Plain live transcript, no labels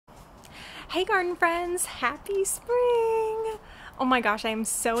Hey garden friends, happy spring! Oh my gosh, I am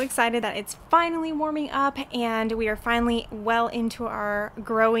so excited that it's finally warming up and we are finally well into our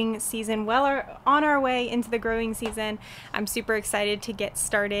growing season, on our way into the growing season. I'm super excited to get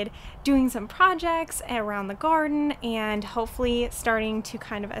started doing some projects around the garden and hopefully starting to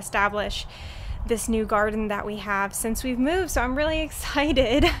kind of establish this new garden that we have since we've moved, so I'm really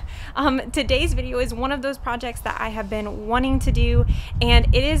excited. Today's video is one of those projects that I have been wanting to do,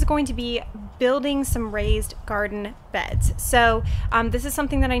 and it is going to be building some raised garden beds. So this is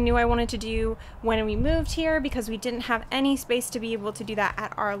something that I knew I wanted to do when we moved here because we didn't have any space to be able to do that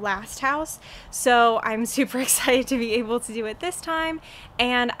at our last house. So I'm super excited to be able to do it this time,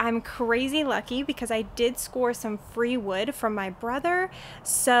 and I'm crazy lucky because I did score some free wood from my brother.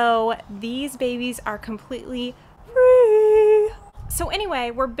 So these babies are completely free. So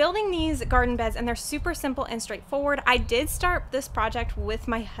anyway, we're building these garden beds and they're super simple and straightforward. I did start this project with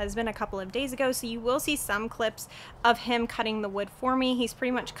my husband a couple of days ago, so you will see some clips of him cutting the wood for me. He's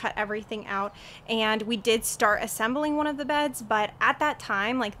pretty much cut everything out, and we did start assembling one of the beds, but at that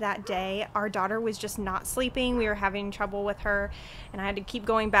time, like that day, our daughter was just not sleeping. We were having trouble with her and I had to keep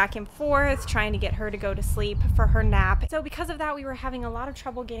going back and forth trying to get her to go to sleep for her nap. So because of that, we were having a lot of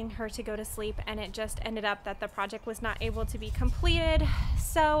trouble getting her to go to sleep, and it just ended up that the project was not able to be completed.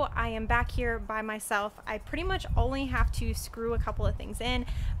 So I am back here by myself. I pretty much only have to screw a couple of things in,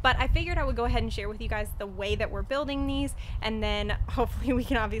 but I figured I would go ahead and share with you guys the way that we're building these, and then hopefully we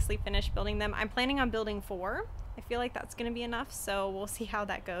can obviously finish building them. I'm planning on building 4. I feel like that's going to be enough, so we'll see how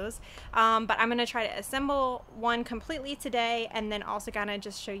that goes. But I'm going to try to assemble one completely today and then also kind of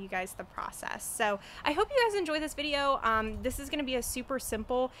just show you guys the process. So I hope you guys enjoy this video. This is going to be a super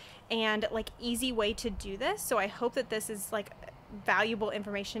simple and like easy way to do this, so I hope that this is like valuable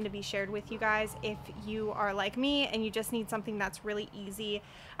information to be shared with you guys if you are like me and you just need something that's really easy.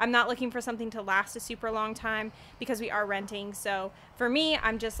 I'm not looking for something to last a super long time because we are renting, so for me,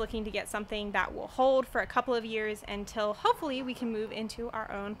 I'm just looking to get something that will hold for a couple of years until hopefully we can move into our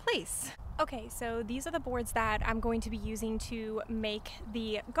own place. Okay, so these are the boards that I'm going to be using to make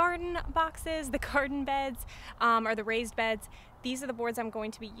the garden boxes, the garden beds, or the raised beds. These are the boards I'm going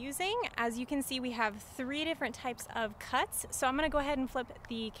to be using. As you can see, we have 3 different types of cuts. So I'm gonna go ahead and flip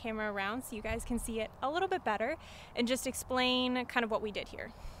the camera around so you guys can see it a little bit better and just explain kind of what we did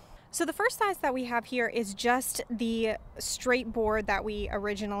here. So the first size that we have here is just the straight board that we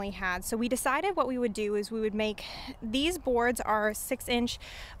originally had. So we decided what we would do is we would make, these boards are 6"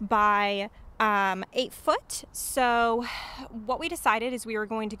 by 8 foot. So what we decided is we were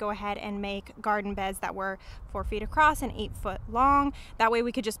going to go ahead and make garden beds that were 4 feet across and 8 foot long. That way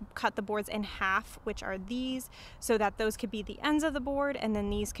we could just cut the boards in half, which are these, so that those could be the ends of the board, and then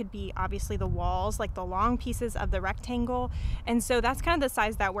these could be obviously the walls, like the long pieces of the rectangle. And so that's kind of the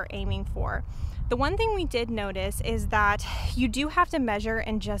size that we're aiming for. The one thing we did notice is that you do have to measure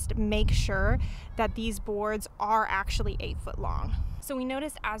and just make sure that these boards are actually 8 foot long. So we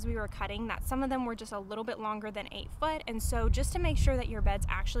noticed as we were cutting that some of them were just a little bit longer than 8 foot, and so just to make sure that your beds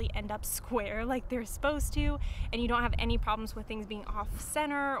actually end up square like they're supposed to, and you don't have any problems with things being off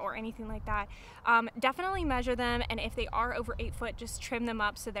center or anything like that, definitely measure them, and if they are over 8 foot, just trim them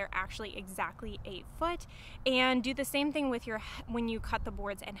up so they're actually exactly 8 foot, and do the same thing with when you cut the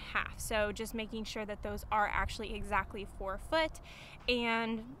boards in half. So just making sure that those are actually exactly 4 foot,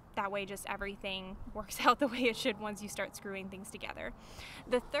 and that way just everything works out the way it should once you start screwing things together.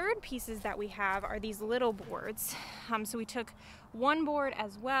 The third pieces that we have are these little boards. So we took one board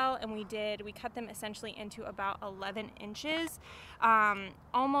as well, and we cut them essentially into about 11 inches,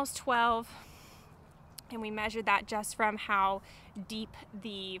 almost 12. And we measured that just from how deep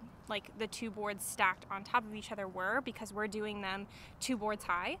the 2 boards stacked on top of each other were, because we're doing them 2 boards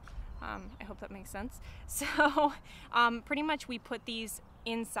high. I hope that makes sense. So pretty much we put these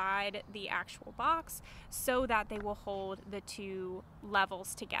inside the actual box so that they will hold the 2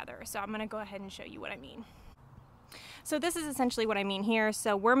 levels together. So I'm gonna go ahead and show you what I mean. So this is essentially what I mean here.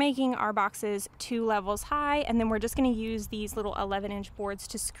 So we're making our boxes 2 levels high, and then we're just going to use these little 11-inch boards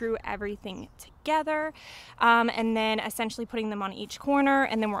to screw everything together, and then essentially putting them on each corner,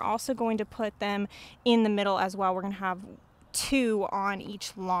 and then we're also going to put them in the middle as well. We're going to have 2 on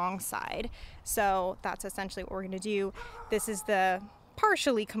each long side. So that's essentially what we're going to do. This is the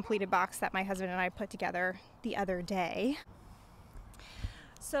partially completed box that my husband and I put together the other day.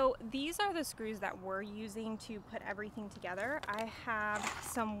 So these are the screws that we're using to put everything together. I have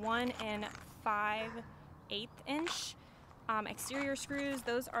some 1 5/8 inch exterior screws.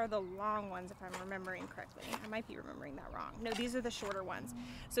 Those are the long ones, if I'm remembering correctly. I might be remembering that wrong. No, these are the shorter ones.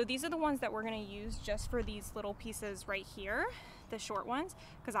 So these are the ones that we're going to use just for these little pieces right here the short ones,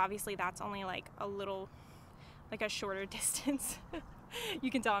 because obviously that's only like a little, like a shorter distance.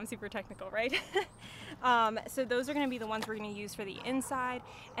 You can tell I'm super technical, right? So those are going to be the ones we're going to use for the inside.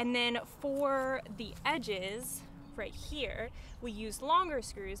 And then for the edges right here, we used longer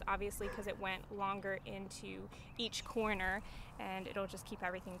screws, obviously, because it went longer into each corner, and it'll just keep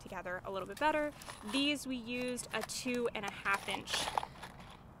everything together a little bit better. These we used a 2.5 inch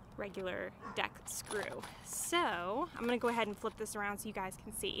regular deck screw. So I'm going to go ahead and flip this around so you guys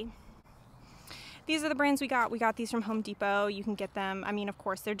can see. These are the brands we got. We got these from Home Depot. You can get them, I mean, of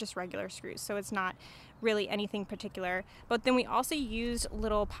course, they're just regular screws, so it's not really anything particular. But then we also used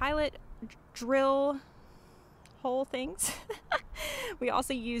little pilot drill hole things. We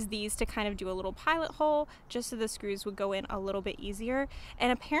also used these to kind of do a little pilot hole, just so the screws would go in a little bit easier.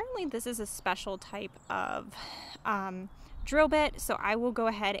 And apparently this is a special type of drill bit, so I will go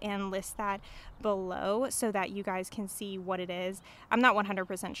ahead and list that below so that you guys can see what it is. I'm not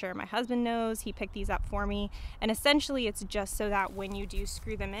 100% sure. My husband knows. He picked these up for me, and essentially it's just so that when you do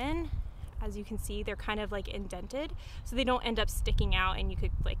screw them in, as you can see, they're kind of like indented, so they don't end up sticking out and you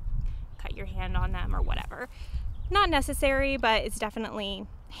could like cut your hand on them or whatever. Not necessary, but it's definitely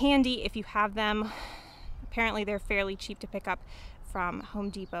handy if you have them. Apparently they're fairly cheap to pick up from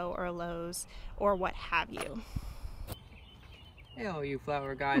Home Depot or Lowe's or what have you. Hey all you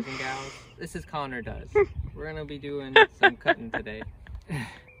flower guys and gals, this is Connor Does. We're gonna be doing some cutting today.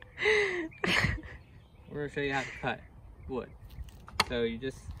 We're gonna show you how to cut wood. So you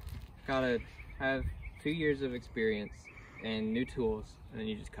just gotta have 2 years of experience and new tools, and then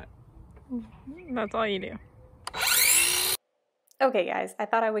you just cut. That's all you do. Okay guys, I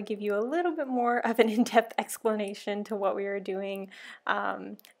thought I would give you a little bit more of an in-depth explanation to what we were doing.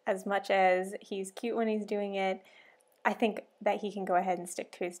 As much as he's cute when he's doing it, I think that he can go ahead and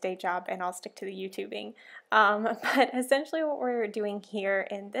stick to his day job and I'll stick to the YouTubing. But essentially what we're doing here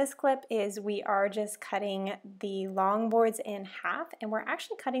in this clip is we are just cutting the long boards in half, and we're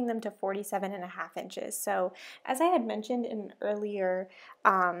actually cutting them to 47.5 inches. So as I had mentioned in earlier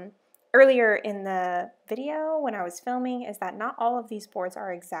in the video when I was filming, is that not all of these boards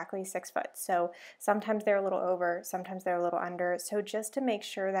are exactly 6 foot. So sometimes they're a little over, sometimes they're a little under. So just to make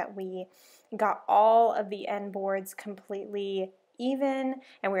sure that we got all of the end boards completely even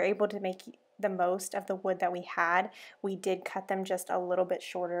and we were able to make the most of the wood that we had, we did cut them just a little bit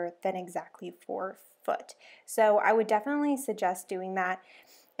shorter than exactly 4 foot. So I would definitely suggest doing that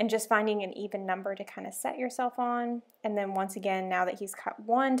and just finding an even number to kind of set yourself on. And then once again, now that he's cut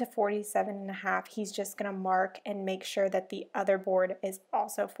one to 47.5, he's just going to mark and make sure that the other board is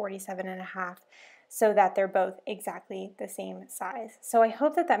also 47.5, so that they're both exactly the same size. So I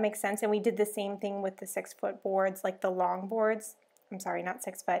hope that that makes sense. And we did the same thing with the 6 foot boards, like the long boards. I'm sorry, not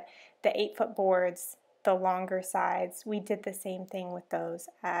 6 foot, the 8 foot boards, the longer sides. We did the same thing with those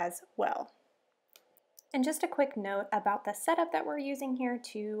as well. And just a quick note about the setup that we're using here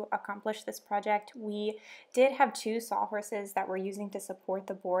to accomplish this project. We did have 2 sawhorses that we're using to support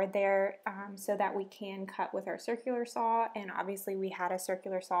the board there, so that we can cut with our circular saw, and obviously we had a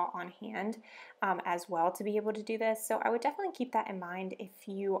circular saw on hand as well to be able to do this. So I would definitely keep that in mind if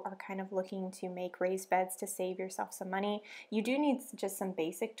you are kind of looking to make raised beds to save yourself some money. You do need just some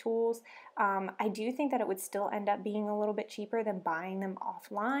basic tools. I do think that it would still end up being a little bit cheaper than buying them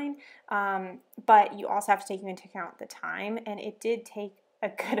offline, but you also have to take into account the time, and it did take a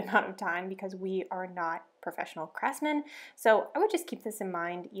good amount of time because we are not professional craftsmen. So I would just keep this in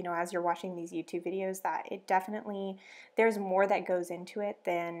mind, you know, as you're watching these YouTube videos, that it definitely, there's more that goes into it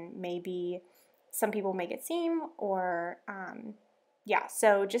than maybe some people make it seem, or yeah,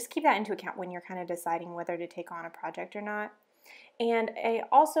 so just keep that into account when you're kind of deciding whether to take on a project or not. And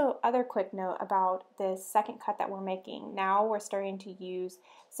also other quick note about this second cut that we're making. Now we're starting to use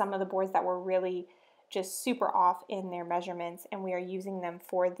some of the boards that were really just super off in their measurements, and we are using them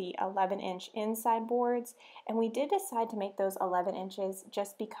for the 11-inch inside boards. And we did decide to make those 11 inches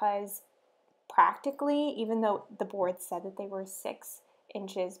just because practically, even though the board said that they were 6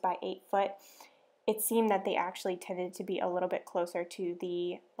 inches by 8 foot, it seemed that they actually tended to be a little bit closer to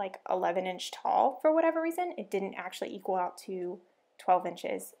the like 11-inch tall for whatever reason. It didn't actually equal out to 12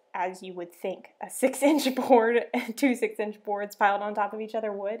 inches as you would think a 6-inch board, 2 6-inch boards piled on top of each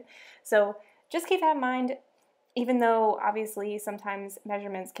other would. So just keep that in mind. Even though obviously sometimes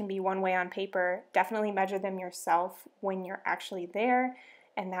measurements can be one way on paper, definitely measure them yourself when you're actually there,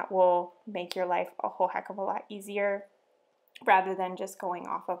 and that will make your life a whole heck of a lot easier rather than just going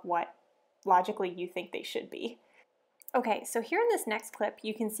off of what logically you think they should be. Okay, so here in this next clip,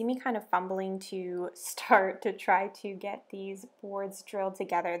 you can see me kind of fumbling to start to try to get these boards drilled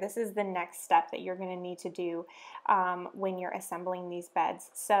together. This is the next step that you're going to need to do when you're assembling these beds.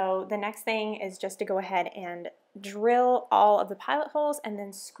 So the next thing is just to go ahead and drill all of the pilot holes and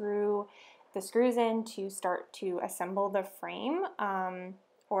then screw the screws in to start to assemble the frame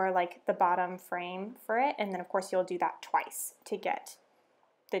or like the bottom frame for it. And then of course you'll do that twice to get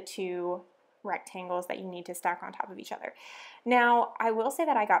the two rectangles that you need to stack on top of each other. Now, I will say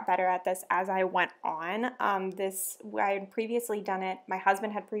that I got better at this as I went on. I had previously done it, my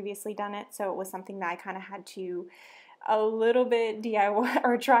husband had previously done it, so it was something that I kind of had to a little bit DIY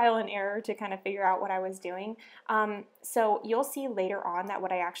or trial and error to kind of figure out what I was doing. So you'll see later on that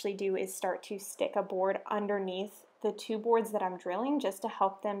what I actually do is start to stick a board underneath the two boards that I'm drilling just to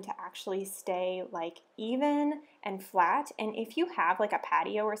help them to actually stay like even and flat. And if you have like a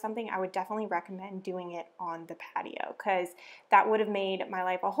patio or something, I would definitely recommend doing it on the patio because that would have made my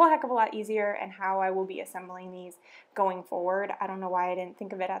life a whole heck of a lot easier and how I will be assembling these going forward. I don't know why I didn't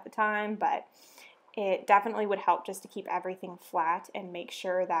think of it at the time, but it definitely would help just to keep everything flat and make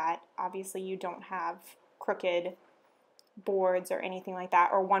sure that obviously you don't have crooked boards or anything like that,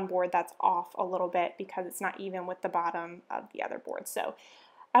 or one board that's off a little bit because it's not even with the bottom of the other board. So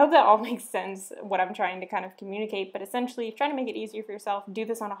I hope that all makes sense, what I'm trying to kind of communicate, but essentially try to make it easier for yourself. Do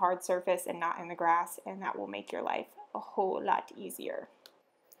this on a hard surface and not in the grass, and that will make your life a whole lot easier.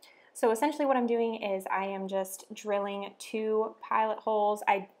 So essentially what I'm doing is I am just drilling two pilot holes.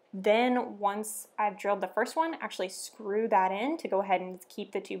 Then once I've drilled the first one, actually screw that in to go ahead and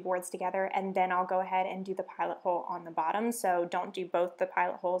keep the two boards together, and then I'll go ahead and do the pilot hole on the bottom. So don't do both the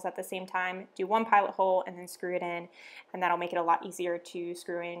pilot holes at the same time. Do one pilot hole and then screw it in, and that'll make it a lot easier to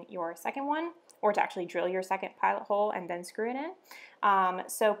screw in your second one, or to actually drill your second pilot hole and then screw it in.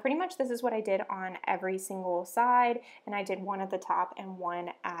 So pretty much this is what I did on every single side, and I did one at the top and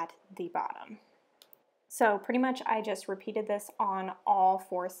one at the bottom. So pretty much I just repeated this on all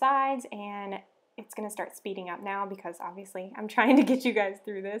four sides, and it's going to start speeding up now because obviously I'm trying to get you guys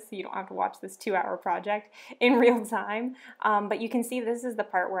through this so you don't have to watch this 2-hour project in real time. But you can see this is the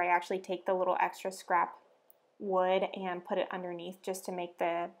part where I actually take the little extra scrap wood and put it underneath just to make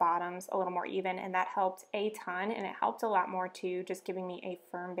the bottoms a little more even, and that helped a ton, and it helped a lot more too, just giving me a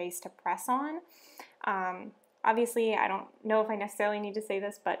firm base to press on. Obviously, I don't know if I necessarily need to say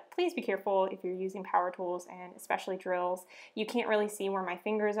this, but please be careful if you're using power tools and especially drills. You can't really see where my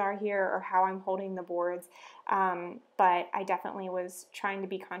fingers are here or how I'm holding the boards, but I definitely was trying to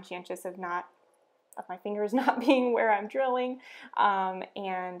be conscientious of my fingers not being where I'm drilling,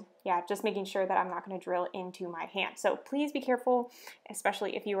 and yeah, just making sure that I'm not going to drill into my hand. So please be careful,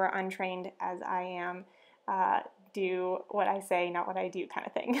 especially if you are untrained as I am. Do what I say, not what I do kind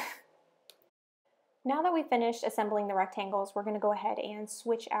of thing. Now that we've finished assembling the rectangles, we're going to go ahead and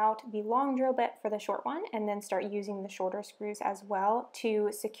switch out the long drill bit for the short one, and then start using the shorter screws as well to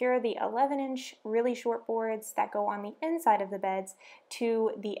secure the 11-inch really short boards that go on the inside of the beds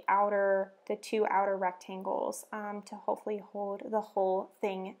to the two outer rectangles to hopefully hold the whole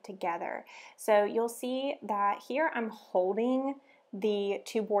thing together. So you'll see that here I'm holding the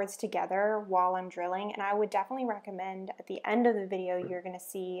two boards together while I'm drilling, and I would definitely recommend at the end of the video, you're going to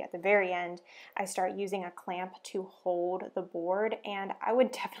see at the very end, I start using a clamp to hold the board, and I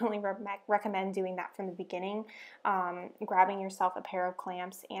would definitely recommend doing that from the beginning, grabbing yourself a pair of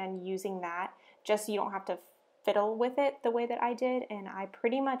clamps and using that just so you don't have to fiddle with it the way that I did. And I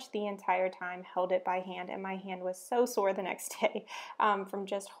pretty much the entire time held it by hand, and my hand was so sore the next day from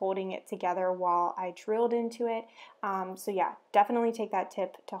just holding it together while I drilled into it. So yeah, definitely take that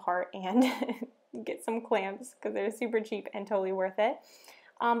tip to heart and get some clamps because they're super cheap and totally worth it.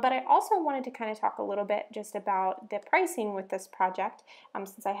 But I also wanted to kind of talk a little bit just about the pricing with this project,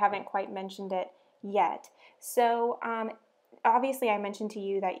 since I haven't quite mentioned it yet. So obviously I mentioned to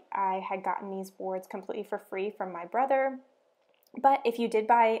you that I had gotten these boards completely for free from my brother, but if you did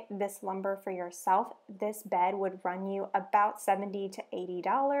buy this lumber for yourself, this bed would run you about $70 to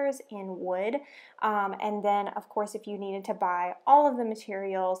 $80 in wood, and then of course if you needed to buy all of the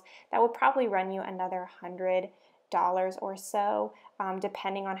materials, that would probably run you another $100 or so,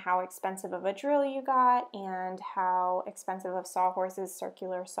 depending on how expensive of a drill you got and how expensive of sawhorses,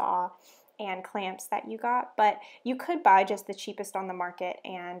 circular saw, and clamps that you got. But you could buy just the cheapest on the market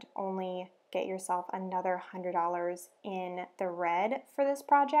and only get yourself another $100 in the red for this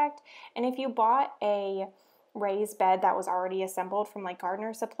project. And if you bought a raised bed that was already assembled from like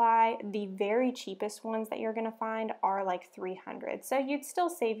Gardener Supply. The very cheapest ones that you're going to find are like $300. So you'd still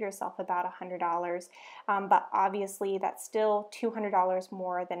save yourself about $100, but obviously that's still $200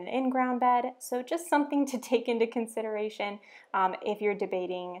 more than an in-ground bed. So just something to take into consideration if you're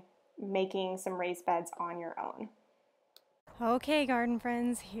debating making some raised beds on your own. Okay, garden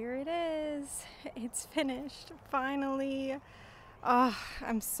friends, here it is. It's finished, finally. Oh,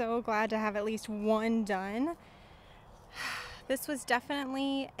 I'm so glad to have at least one done. This was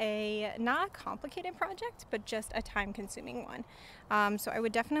definitely not a complicated project, but just a time-consuming one. So I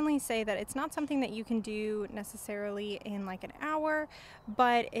would definitely say that it's not something that you can do necessarily in like an hour,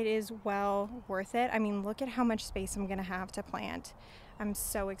 but it is well worth it. I mean, look at how much space I'm gonna have to plant. I'm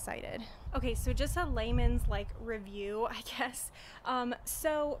so excited. Okay, so just a layman's like review, I guess.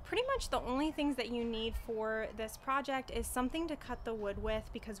 So pretty much the only things that you need for this project is something to cut the wood with,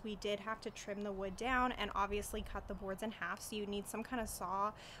 because we did have to trim the wood down and obviously cut the boards in half. So you need some kind of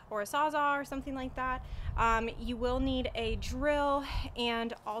saw or a sawzall or something like that. You will need a drill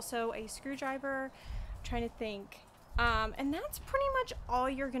and also a screwdriver. I'm trying to think. And that's pretty much all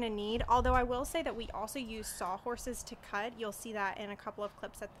you're gonna need. Although I will say that we also use sawhorses to cut. You'll see that in a couple of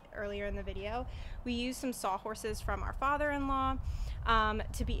clips earlier in the video. We use some sawhorses from our father-in-law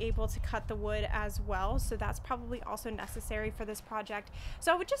to be able to cut the wood as well. So that's probably also necessary for this project.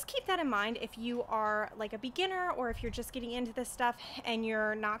 So I would just keep that in mind if you are like a beginner, or if you're just getting into this stuff and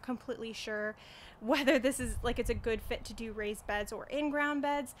you're not completely sure whether this is like it's a good fit to do raised beds or in-ground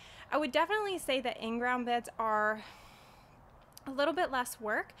beds. I would definitely say that in-ground beds are a little bit less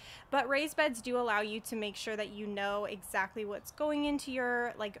work, but raised beds do allow you to make sure that you know exactly what's going into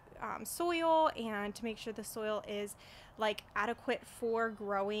your soil, and to make sure the soil is like adequate for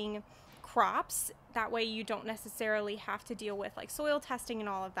growing crops. That way you don't necessarily have to deal with like soil testing and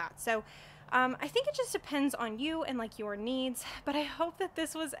all of that. So I think it just depends on you and like your needs, but I hope that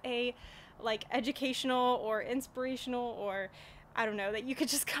this was a like educational or inspirational, or I don't know, that you could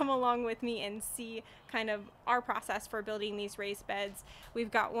just come along with me and see kind of our process for building these raised beds. We've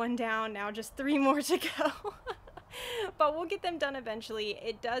got one down, now just 3 more to go. But we'll get them done eventually.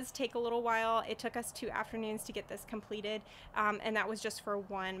 It does take a little while. It took us 2 afternoons to get this completed, and that was just for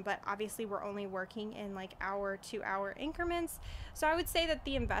one, but obviously we're only working in like hour, 2-hour increments. So I would say that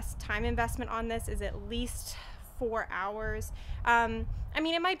the time investment on this is at least 4 hours. I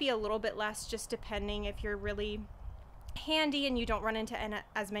mean, it might be a little bit less, just depending if you're really handy and you don't run into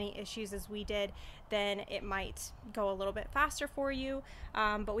as many issues as we did, then it might go a little bit faster for you.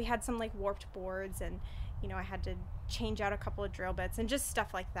 But we had some like warped boards, and you know, I had to change out a couple of drill bits and just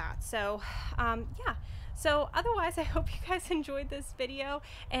stuff like that. So yeah, so otherwise I hope you guys enjoyed this video,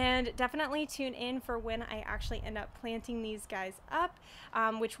 and definitely tune in for when I actually end up planting these guys up,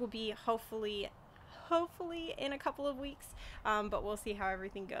 which will be hopefully in a couple of weeks, but we'll see how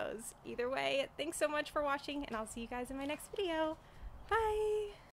everything goes. Either way, thanks so much for watching, and I'll see you guys in my next video. Bye!